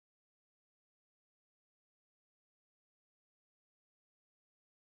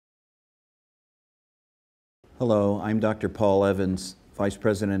Hello, I'm Dr. Paul Evans, Vice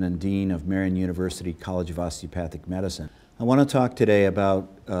President and Dean of Marian University College of Osteopathic Medicine. I want to talk today about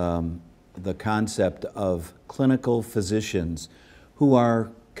the concept of clinical physicians who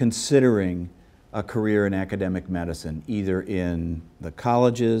are considering a career in academic medicine, either in the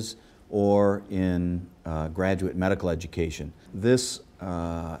colleges or in graduate medical education. This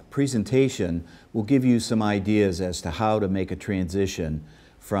presentation will give you some ideas as to how to make a transition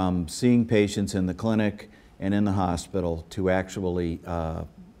from seeing patients in the clinic and in the hospital to actually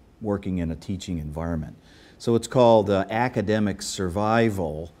working in a teaching environment. So it's called academic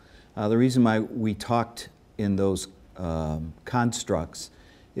survival. The reason why we talked in those constructs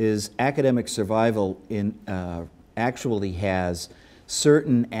is academic survival actually has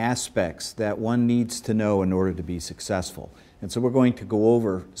certain aspects that one needs to know in order to be successful. And so we're going to go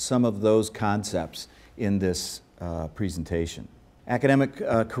over some of those concepts in this presentation. Academic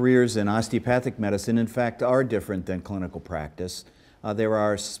careers in osteopathic medicine, in fact, are different than clinical practice. There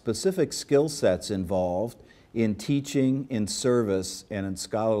are specific skill sets involved in teaching, in service, and in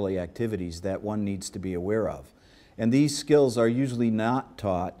scholarly activities that one needs to be aware of. And these skills are usually not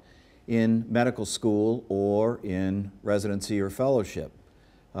taught in medical school or in residency or fellowship.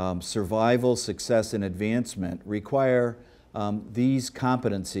 Survival, success, and advancement require these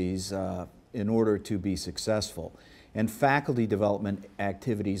competencies in order to be successful. And faculty development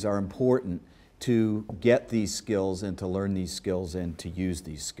activities are important to get these skills and to learn these skills and to use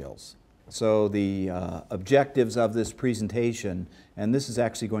these skills. So the objectives of this presentation, and this is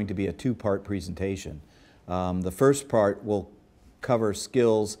actually going to be a two-part presentation. The first part will cover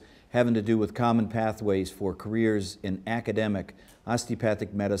skills having to do with common pathways for careers in academic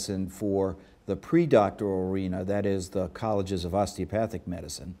osteopathic medicine for the pre-doctoral arena, that is the colleges of osteopathic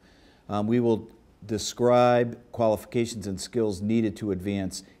medicine. We will describe qualifications and skills needed to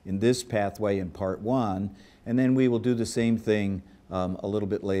advance in this pathway in part one, and then we will do the same thing a little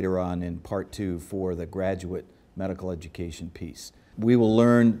bit later on in part two for the graduate medical education piece. We will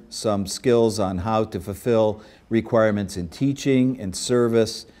learn some skills on how to fulfill requirements in teaching, in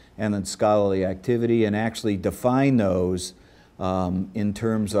service, and in scholarly activity, and actually define those in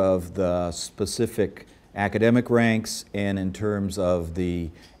terms of the specific academic ranks and in terms of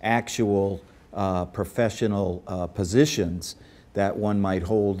the actual professional positions that one might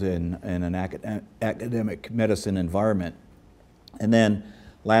hold in an academic medicine environment. And then,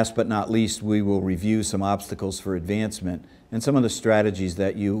 last but not least, we will review some obstacles for advancement and some of the strategies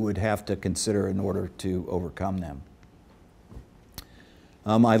that you would have to consider in order to overcome them.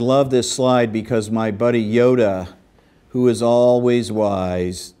 I love this slide because my buddy Yoda, who is always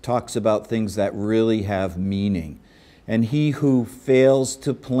wise, talks about things that really have meaning. And he who fails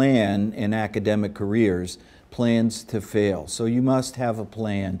to plan in academic careers plans to fail. So you must have a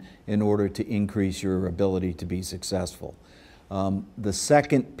plan in order to increase your ability to be successful. The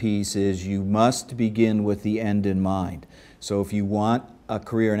second piece is you must begin with the end in mind. So if you want a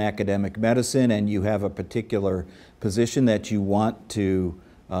career in academic medicine and you have a particular position that you want to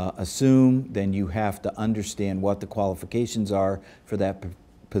assume, then you have to understand what the qualifications are for that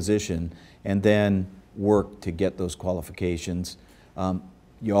position and then work to get those qualifications.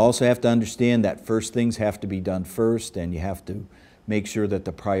 You also have to understand that first things have to be done first, and you have to make sure that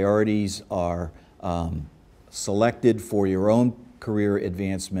the priorities are selected for your own career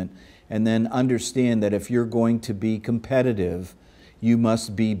advancement, and then understand that if you're going to be competitive, you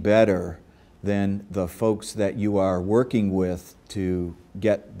must be better than the folks that you are working with to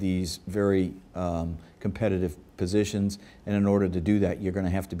get these very competitive positions. And in order to do that, you're going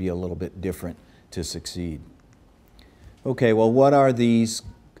to have to be a little bit different to succeed. Okay, well, what are these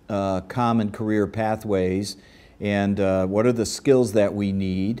common career pathways, and what are the skills that we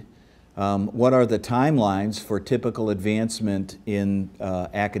need? What are the timelines for typical advancement in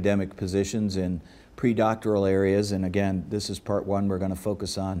academic positions in pre-doctoral areas? And again, this is part one. We're going to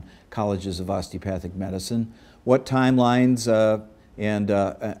focus on colleges of osteopathic medicine. What timelines and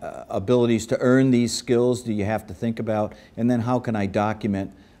abilities to earn these skills do you have to think about? And then how can I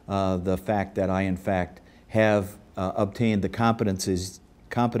document the fact that I, in fact, have obtained the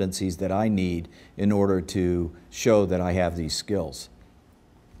competencies that I need in order to show that I have these skills.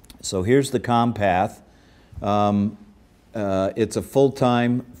 So here's the COMPATH. It's a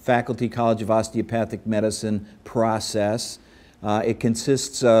full-time Faculty College of Osteopathic Medicine process. It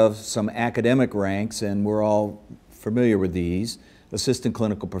consists of some academic ranks, and we're all familiar with these: assistant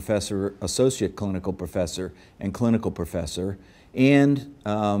clinical professor, associate clinical professor, and clinical professor, and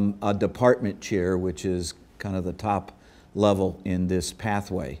a department chair, which is kind of the top level in this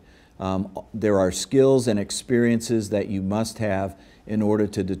pathway. There are skills and experiences that you must have in order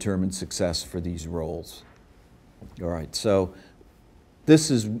to determine success for these roles. All right, so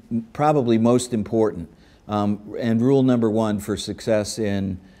this is probably most important. And rule number one for success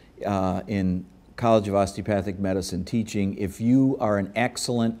in College of Osteopathic Medicine teaching, if you are an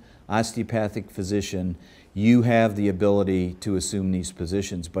excellent osteopathic physician, you have the ability to assume these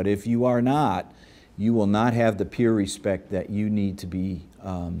positions. But if you are not, you will not have the peer respect that you need to be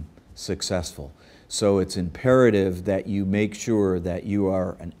successful. So it's imperative that you make sure that you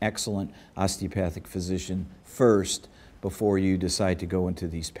are an excellent osteopathic physician first before you decide to go into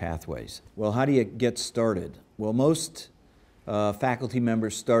these pathways. Well, how do you get started? Well, most faculty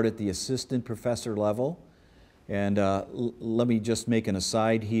members start at the assistant professor level. And let me just make an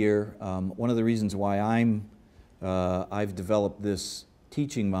aside here. One of the reasons why I've developed this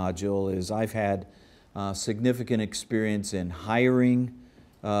teaching module is I've had significant experience in hiring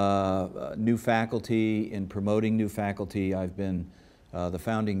new faculty, in promoting new faculty. I've been the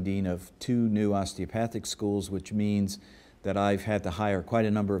founding dean of 2 new osteopathic schools, which means that I've had to hire quite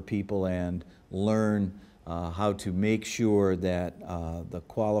a number of people and learn how to make sure that the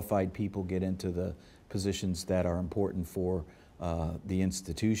qualified people get into the positions that are important for the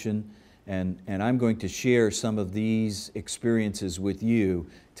institution. And I'm going to share some of these experiences with you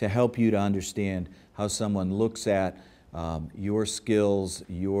to help you to understand how someone looks at your skills,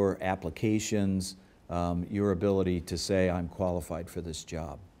 your applications, your ability to say, I'm qualified for this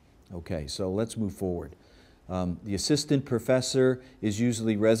job. Okay, so let's move forward. The assistant professor is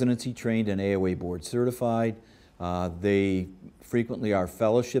usually residency trained and AOA board certified. They frequently are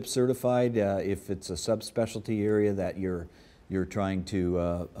fellowship certified if it's a subspecialty area that you're trying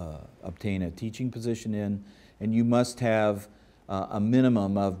to obtain a teaching position in. And you must have a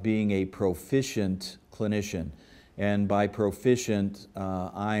minimum of being a proficient clinician. And by proficient,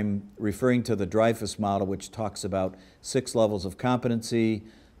 I'm referring to the Dreyfus model, which talks about 6 levels of competency: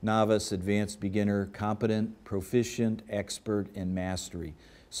 novice, advanced, beginner, competent, proficient, expert, and mastery.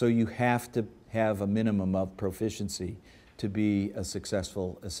 So you have to have a minimum of proficiency to be a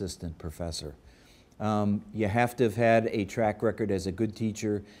successful assistant professor. You have to have had a track record as a good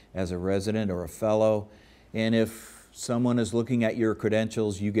teacher, as a resident or a fellow. And if someone is looking at your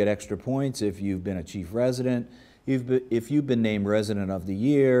credentials, you get extra points if you've been a chief resident, if you've been named Resident of the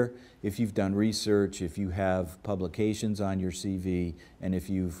Year, if you've done research, if you have publications on your CV, and if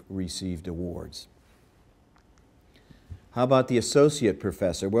you've received awards. How about the associate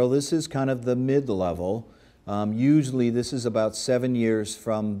professor? Well, this is kind of the mid-level. Usually this is about 7 years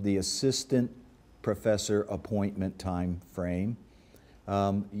from the assistant professor appointment time frame.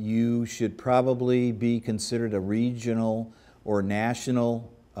 You should probably be considered a regional or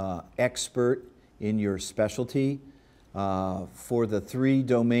national expert in your specialty. For the 3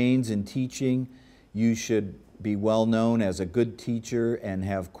 domains in teaching, you should be well known as a good teacher and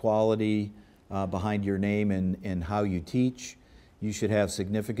have quality behind your name in how you teach. You should have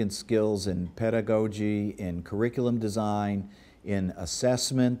significant skills in pedagogy, in curriculum design, in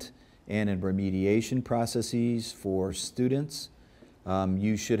assessment, and in remediation processes for students.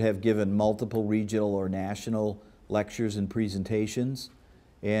 You should have given multiple regional or national lectures and presentations.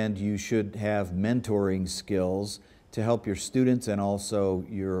 And you should have mentoring skills to help your students and also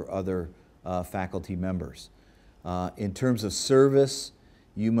your other faculty members. In terms of service,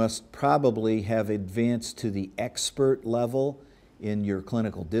 you must probably have advanced to the expert level in your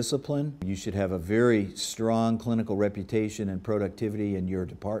clinical discipline. You should have a very strong clinical reputation and productivity in your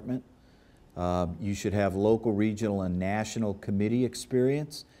department. You should have local, regional, and national committee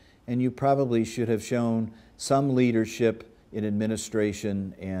experience. And you probably should have shown some leadership in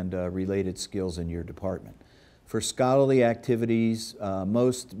administration and related skills in your department. For scholarly activities,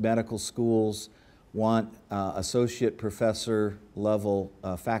 most medical schools want associate professor level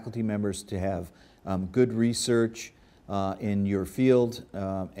faculty members to have good research in your field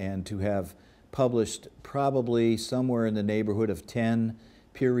and to have published probably somewhere in the neighborhood of 10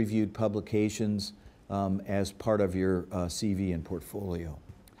 peer-reviewed publications as part of your CV and portfolio.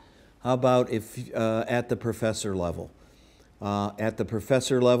 How about if at the professor level? At the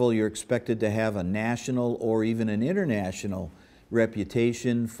professor level, you're expected to have a national or even an international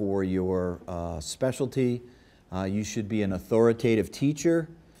reputation for your specialty. You should be an authoritative teacher.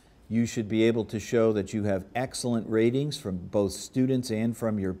 You should be able to show that you have excellent ratings from both students and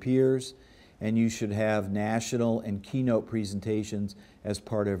from your peers. And you should have national and keynote presentations as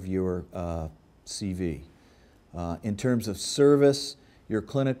part of your CV. In terms of service, your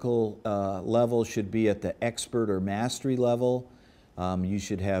clinical level should be at the expert or mastery level. You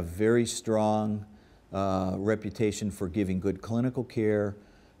should have very strong reputation for giving good clinical care.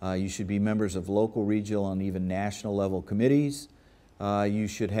 You should be members of local, regional, and even national level committees. You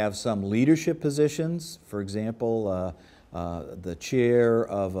should have some leadership positions. For example, the chair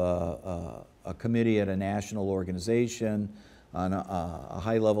of a committee at a national organization, a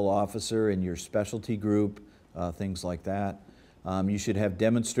high-level officer in your specialty group, things like that. You should have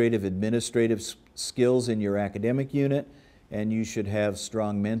demonstrative administrative skills in your academic unit, and you should have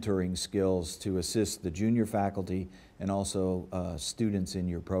strong mentoring skills to assist the junior faculty and also students in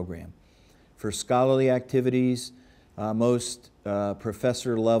your program. For scholarly activities, most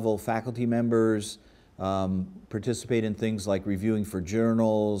professor-level faculty members participate in things like reviewing for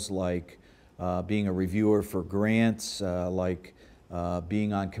journals, like being a reviewer for grants, like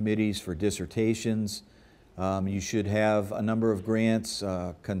being on committees for dissertations. You should have a number of grants,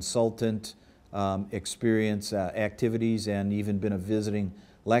 consultant experience, activities, and even been a visiting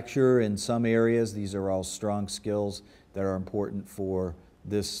lecturer in some areas. These are all strong skills that are important for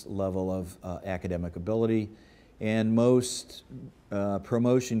this level of academic ability. And most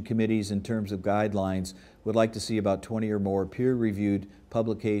promotion committees, in terms of guidelines, would like to see about 20 or more peer-reviewed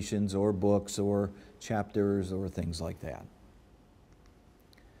publications or books or chapters or things like that.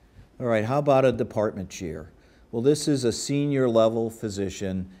 All right, how about a department chair? Well, this is a senior level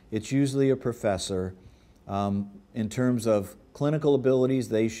physician. It's usually a professor. In terms of clinical abilities,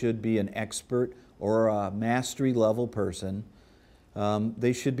 they should be an expert or a mastery level person.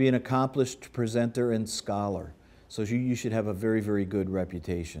 They should be an accomplished presenter and scholar. So you should have a very, very good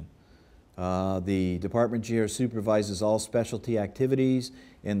reputation. The department chair supervises all specialty activities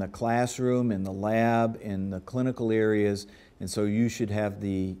in the classroom, in the lab, in the clinical areas, and so you should have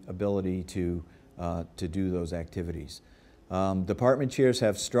the ability to do those activities. Department chairs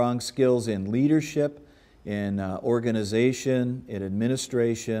have strong skills in leadership, in organization, in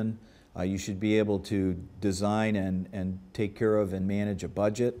administration. You should be able to design and take care of and manage a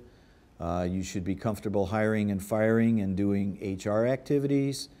budget. You should be comfortable hiring and firing and doing HR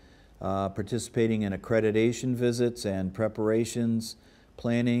activities, participating in accreditation visits and preparations,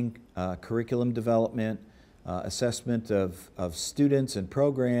 planning, curriculum development, assessment of students and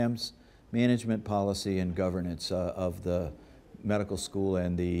programs, management policy and governance of the medical school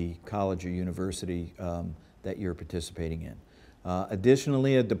and the college or university that you're participating in.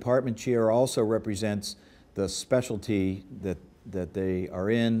 Additionally, a department chair also represents the specialty that they are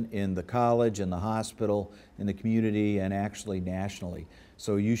in the college, in the hospital, in the community, and actually nationally.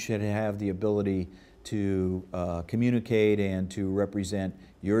 So you should have the ability to communicate and to represent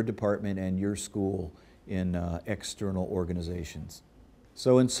your department and your school in external organizations.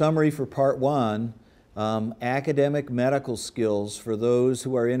 So in summary for part one, academic medical skills for those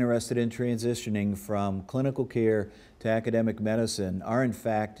who are interested in transitioning from clinical care to academic medicine are in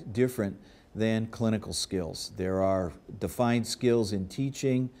fact different than clinical skills. There are defined skills in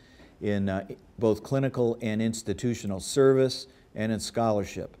teaching, in both clinical and institutional service, and in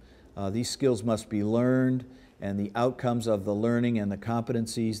scholarship. These skills must be learned, and the outcomes of the learning and the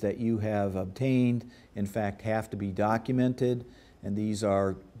competencies that you have obtained, in fact, have to be documented, and these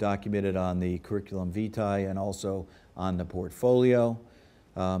are documented on the curriculum vitae and also on the portfolio.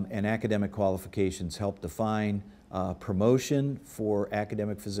 And academic qualifications help define promotion for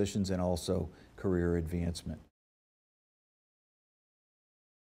academic physicians and also career advancement.